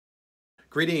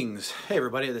Greetings. Hey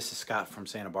everybody, this is Scott from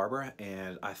Santa Barbara,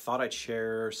 and I thought I'd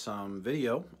share some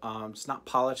video. It's not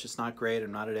polished, it's not great,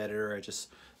 I'm not an editor, I just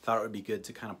thought it would be good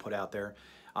to kind of put out there.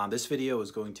 This video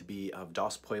is going to be of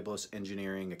Dos Pueblos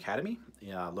Engineering Academy,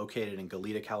 located in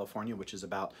Goleta, California, which is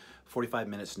about 45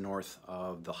 minutes north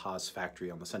of the Haas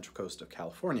Factory on the central coast of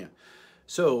California.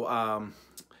 So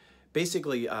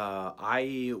basically,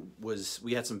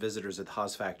 we had some visitors at the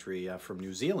Haas Factory from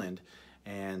New Zealand,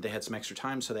 and they had some extra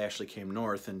time, so they actually came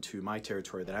north into my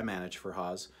territory that I manage for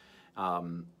Haas.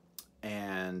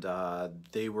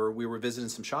 We were visiting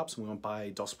some shops, and we went by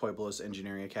Dos Pueblos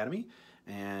Engineering Academy,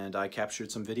 and I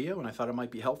captured some video, and I thought it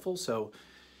might be helpful. So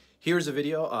here's a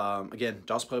video. Again,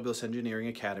 Dos Pueblos Engineering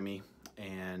Academy,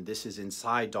 and this is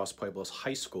inside Dos Pueblos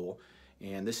High School.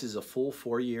 And this is a full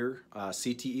 4-year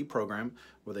CTE program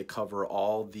where they cover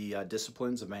all the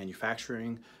disciplines of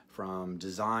manufacturing, from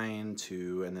design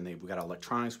to, and then we've got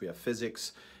electronics, we have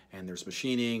physics, and there's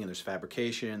machining, and there's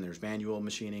fabrication, there's manual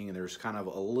machining, and there's kind of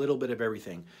a little bit of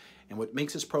everything. And what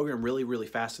makes this program really, really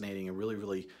fascinating and really,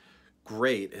 really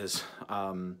great is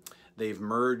they've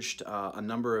merged a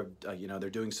number of, they're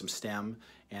doing some STEM,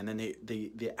 and then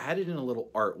they added in a little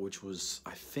art, which was,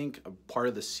 I think, a part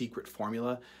of the secret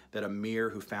formula that Amir,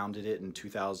 who founded it in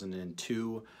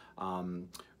 2002,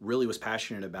 really was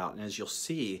passionate about. And as you'll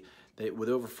see, that with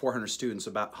over 400 students,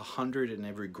 about 100 in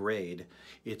every grade,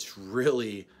 it's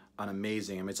really an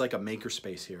amazing, it's like a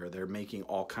makerspace here. They're making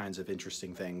all kinds of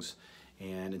interesting things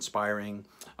and inspiring.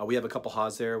 We have a couple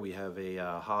Haas there. We have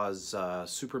a Haas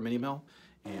Super Mini Mill,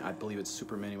 and I believe it's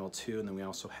Super Mini Mill 2, and then we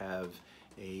also have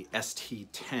a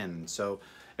ST10. So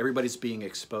everybody's being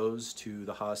exposed to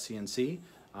the Haas CNC.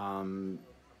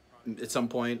 At some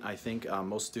point, I think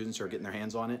most students are getting their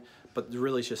hands on it, but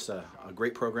really it's just a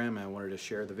great program, and I wanted to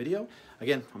share the video.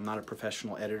 Again, I'm not a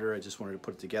professional editor, I just wanted to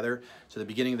put it together. So the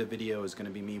beginning of the video is going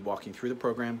to be me walking through the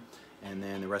program, and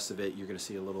then the rest of it, you're going to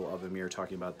see a little of Amir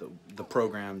talking about the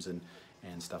programs and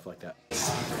stuff like that.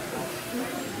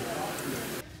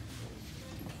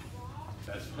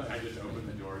 That's when I just opened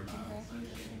the door.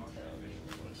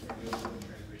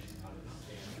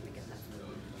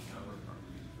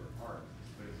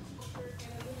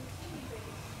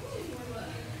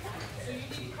 So you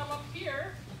need to come up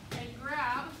here and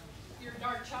grab your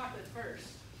dark chocolate first.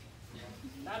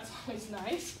 That's always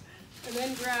nice. And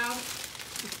then grab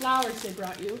the flowers they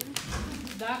brought you.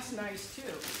 That's nice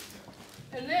too.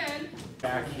 And then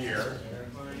Back here.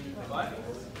 What?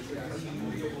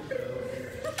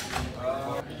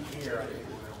 Here,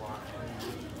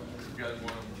 you guys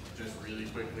want to just really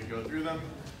quickly go through them.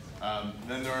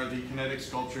 Then there are the kinetic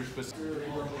sculptures specifically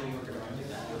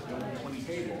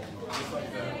table, just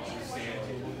like the sand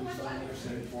table,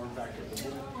 same form factor.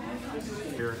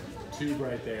 Here, tube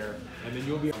right there, and then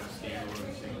you'll be able to stand on the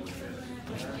thing with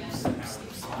this.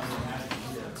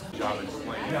 Job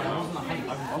explained. Yeah, I was on the height.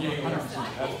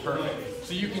 That's perfect.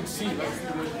 So you can see. Let's do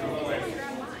this real quick.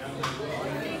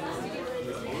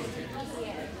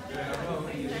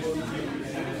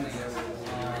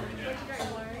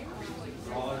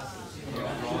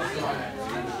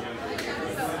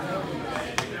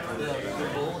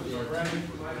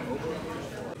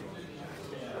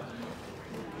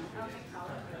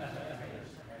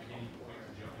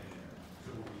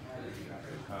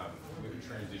 We can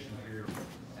transition here.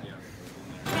 Yeah.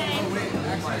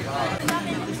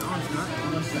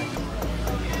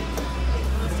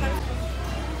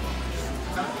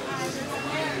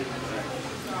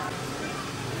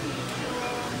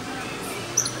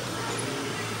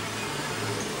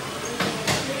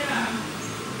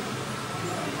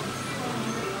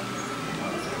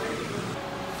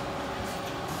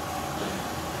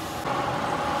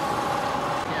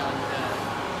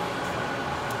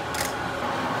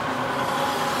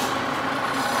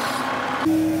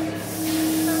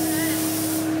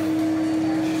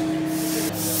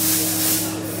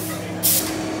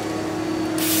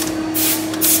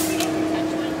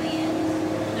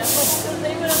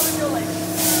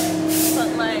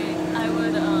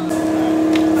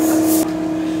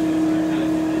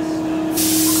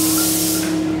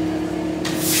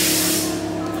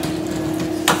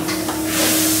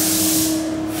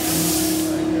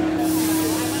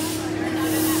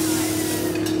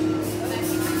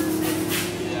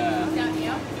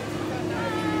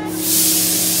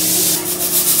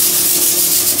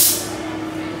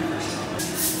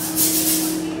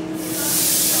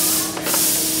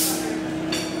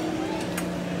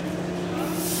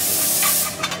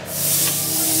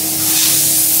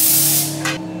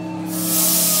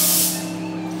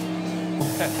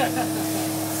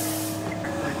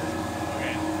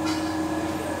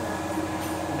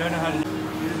 Don't know how to do it.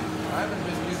 I haven't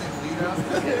been using lead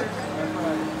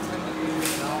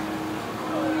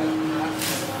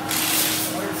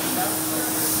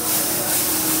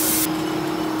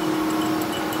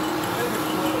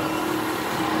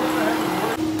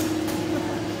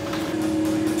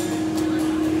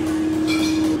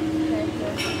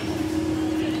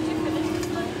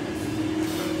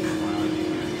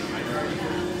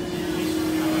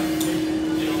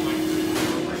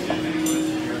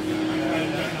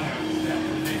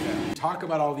Talk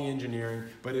about all the engineering,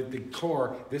 but at the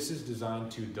core, this is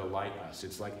designed to delight us.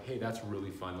 It's like, hey, that's really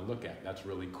fun to look at. That's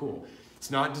really cool. It's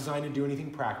not designed to do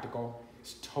anything practical.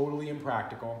 It's totally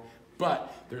impractical,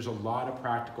 but there's a lot of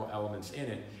practical elements in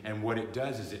it. And what it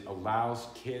does is it allows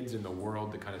kids in the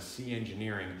world to kind of see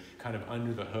engineering kind of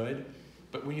under the hood.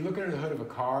 But when you look under the hood of a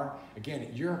car, again,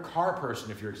 you're a car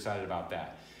person if you're excited about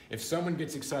that. If someone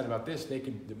gets excited about this, they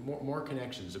can, more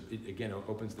connections, it, again,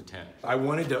 opens the tent. I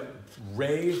wanted to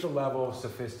raise the level of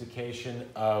sophistication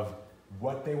of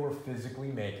what they were physically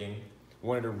making,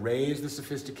 wanted to raise the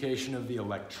sophistication of the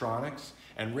electronics,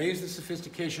 and raise the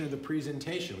sophistication of the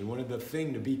presentation. We wanted the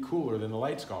thing to be cooler than the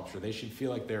light sculpture. They should feel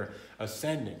like they're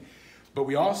ascending. But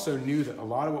we also knew that a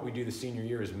lot of what we do the senior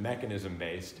year is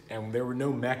mechanism-based, and there were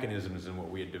no mechanisms in what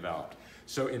we had developed.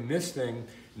 So in this thing,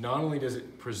 not only does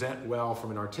it present well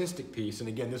from an artistic piece, and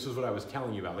again, this is what I was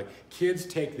telling you about, like kids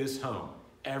take this home,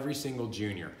 every single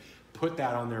junior, put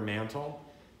that on their mantle,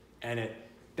 and at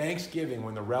Thanksgiving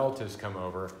when the relatives come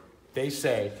over, they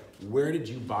say, where did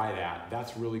you buy that?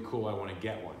 That's really cool, I want to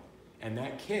get one. And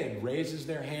that kid raises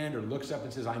their hand or looks up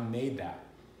and says, I made that.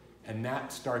 And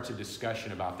that starts a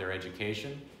discussion about their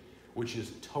education, which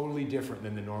is totally different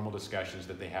than the normal discussions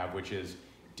that they have, which is,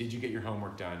 did you get your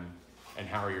homework done? And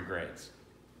how are your grades?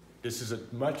 This is a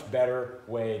much better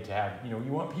way to have, you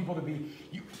want people to be,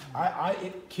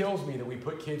 it kills me that we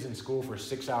put kids in school for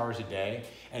 6 hours a day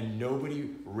and nobody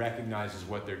recognizes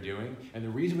what they're doing. And the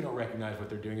reason we don't recognize what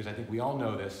they're doing is I think we all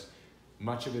know this,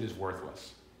 much of it is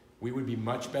worthless. We would be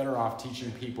much better off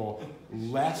teaching people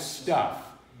less stuff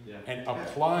and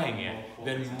applying it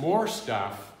than more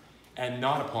stuff and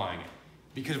not applying it.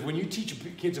 Because when you teach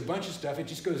kids a bunch of stuff, it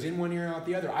just goes in one ear and out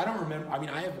the other. I don't remember,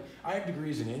 I have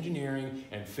degrees in engineering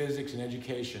and physics and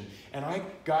education, and I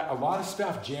got a lot of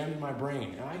stuff jammed in my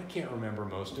brain, and I can't remember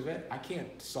most of it. I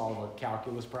can't solve a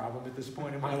calculus problem at this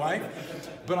point in my life,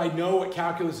 but I know what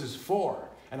calculus is for,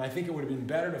 and I think it would have been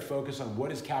better to focus on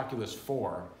what is calculus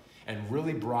for and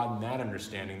really broaden that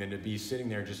understanding than to be sitting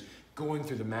there just going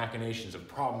through the machinations of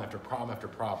problem after problem after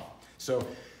problem. So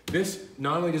this,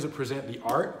 not only does it present the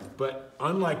art, but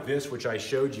unlike this, which I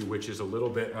showed you, which is a little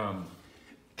bit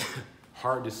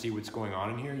hard to see what's going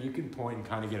on in here, you can point and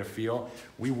kind of get a feel.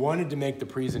 We wanted to make the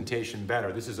presentation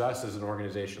better. This is us as an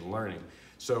organization learning.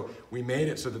 So we made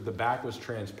it so that the back was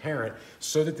transparent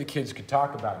so that the kids could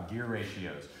talk about gear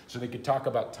ratios, so they could talk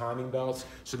about timing belts,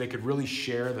 so they could really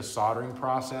share the soldering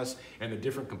process and the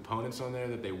different components on there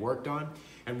that they worked on.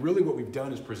 And really what we've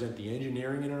done is present the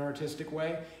engineering in an artistic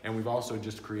way, and we've also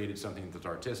just created something that's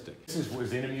artistic. This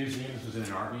was in a museum, this was in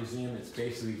an art museum. It's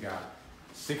basically got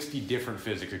 60 different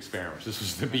physics experiments. This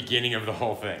was the beginning of the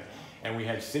whole thing. And we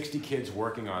had 60 kids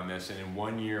working on this, and in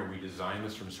 1 year we designed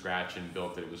this from scratch and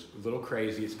built it. It was a little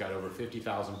crazy. It's got over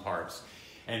 50,000 parts,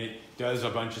 and it does a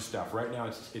bunch of stuff. Right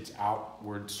now it's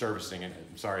outward servicing, and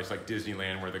I'm sorry, it's like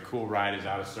Disneyland where the cool ride is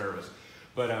out of service.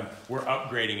 But we're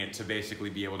upgrading it to basically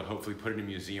be able to hopefully put it in a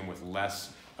museum with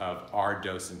less of our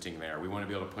docenting there. We want to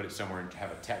be able to put it somewhere and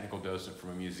have a technical docent from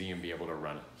a museum be able to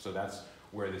run it. So that's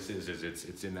where this is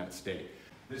it's in that state.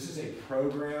 This is a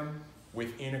program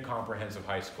within a comprehensive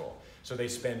high school. So they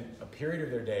spend a period of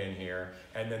their day in here,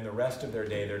 and then the rest of their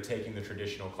day they're taking the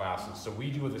traditional classes. So we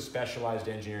do with a specialized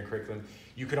engineering curriculum.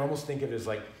 You could almost think of it as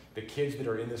like the kids that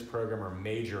are in this program are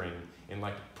majoring in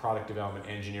like product development,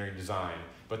 engineering, design,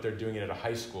 but they're doing it at a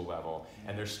high school level,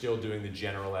 and they're still doing the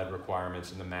general ed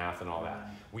requirements and the math and all that.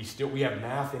 We have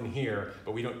math in here,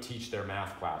 but we don't teach their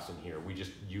math class in here. We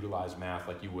just utilize math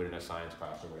like you would in a science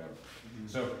class or whatever.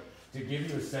 So to give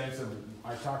you a sense of,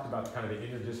 I talked about kind of the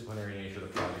interdisciplinary nature of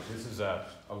the project. This is a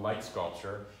light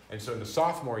sculpture, and so in the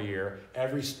sophomore year,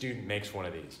 every student makes one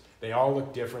of these. They all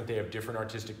look different. They have different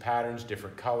artistic patterns,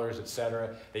 different colors,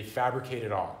 etc. They fabricate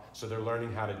it all. So they're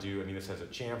learning how to do, this has a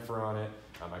chamfer on it.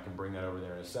 I can bring that over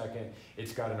there in a second.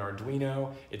 It's got an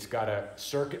Arduino. It's got a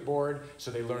circuit board. So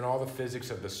they learn all the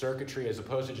physics of the circuitry as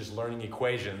opposed to just learning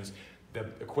equations. The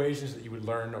equations that you would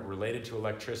learn related to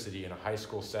electricity in a high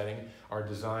school setting are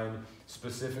designed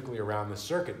specifically around the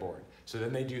circuit board. So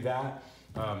then they do that.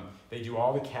 They do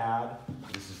all the CAD.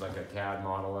 This is like a CAD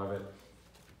model of it.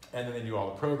 And then they do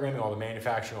all the programming, all the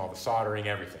manufacturing, all the soldering,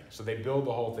 everything. So they build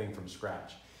the whole thing from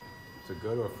scratch. So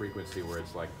go to a frequency where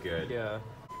it's like good. Yeah.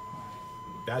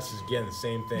 That's again the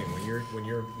same thing. When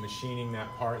you're machining that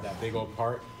part, that big old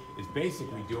part, is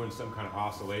basically doing some kind of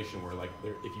oscillation where, like,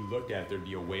 if you looked at it, there'd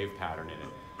be a wave pattern in it,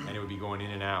 and it would be going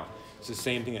in and out. It's the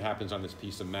same thing that happens on this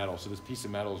piece of metal. So this piece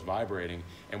of metal is vibrating,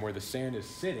 and where the sand is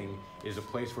sitting is a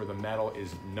place where the metal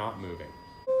is not moving.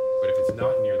 But if it's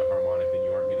not near the harmonic, then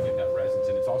you aren't going to get that resonance,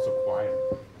 and it's also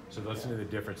quieter. So listen to the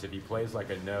difference. If he plays like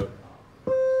a note,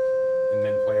 and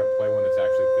then play one that's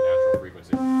actually the natural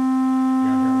frequency. You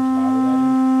hear how much louder that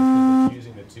is? It's because it's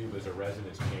using the tube as a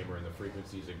resonance chamber, and the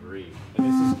frequencies agree. And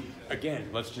this is, again,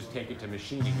 let's just take it to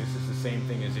machining. This is the same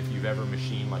thing as if you've ever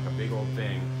machined like a big old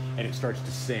thing, and it starts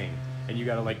to sing. And you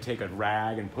got to like take a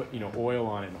rag and put oil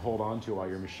on it and hold on to it while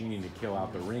you're machining to kill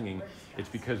out the ringing. It's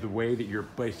because the way that you're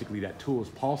basically, that tool is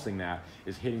pulsing that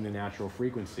is hitting the natural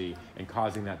frequency and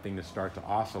causing that thing to start to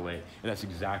oscillate. And that's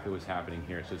exactly what's happening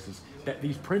here. So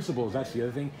these principles, that's the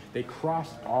other thing, they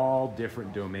cross all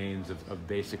different domains of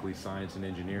basically science and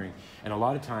engineering. And a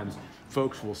lot of times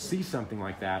folks will see something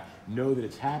like that, know that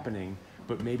it's happening,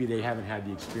 but maybe they haven't had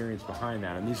the experience behind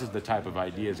that. And these are the type of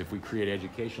ideas, if we create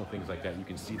educational things like that, you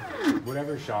can see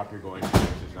whatever shop you're going to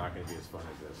is not going to be as fun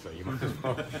as this, so you might as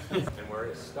well. And where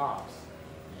it stops,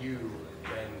 you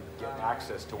then get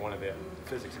access to one of the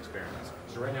physics experiments.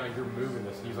 So right now you're moving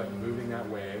this, he's like moving that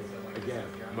wave. Again,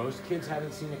 most kids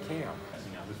haven't seen a cam.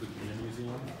 Now this was in a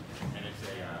museum, and it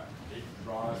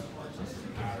draws just a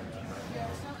pattern. Yeah,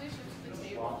 it's not least to the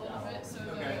table a little bit, so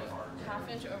the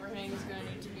half-inch overhang is going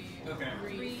to need to be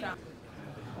re-found.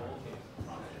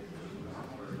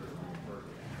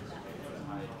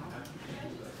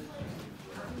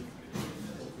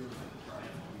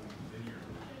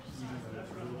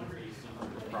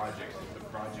 The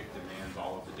project demands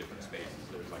all of the different spaces.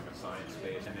 There's like a science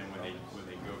space, and then when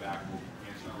they go back and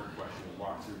answer your question,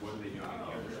 walk through what are they doing in the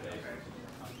other space.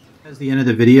 That's the end of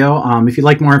the video. If you'd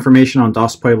like more information on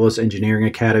Dos Pueblos Engineering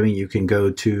Academy, you can go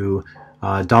to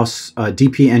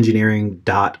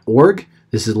DPEngineering.org.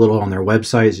 This is a little on their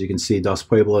website. As you can see, Dos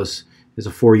Pueblos is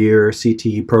a 4-year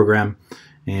CTE program,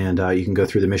 and you can go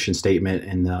through the mission statement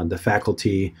and the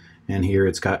faculty. And here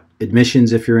it's got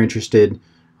admissions if you're interested,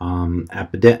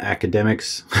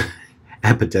 academics,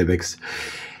 academics,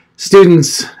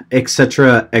 students,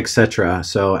 etc., etc.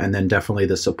 So, and then definitely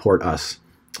the support us.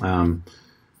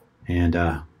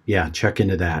 Yeah, check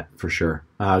into that for sure.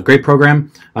 Great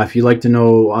program. If you'd like to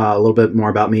know a little bit more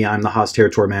about me, I'm the Haas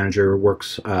Territory Manager,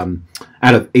 works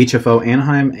out of HFO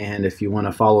Anaheim, and if you want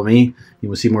to follow me, you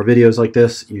will see more videos like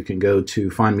this. You can go to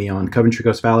find me on Coventry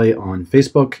Coast Valley on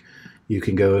Facebook. You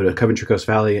can go to Coventry Coast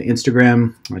Valley on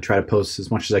Instagram. I try to post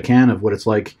as much as I can of what it's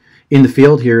like in the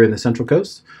field here in the Central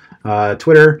Coast.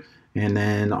 Twitter, and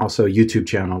then also YouTube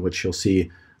channel, which you'll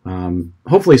see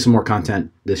hopefully some more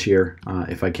content this year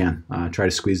if I can. Try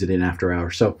to squeeze it in after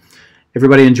hours. So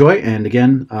everybody enjoy, and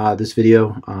again, this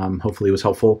video hopefully was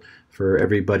helpful for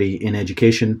everybody in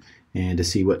education and to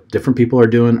see what different people are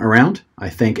doing around. I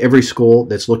thank every school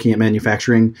that's looking at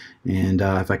manufacturing, and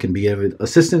if I can be of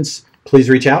assistance, please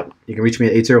reach out. You can reach me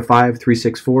at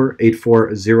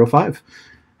 805-364-8405.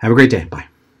 Have a great day. Bye.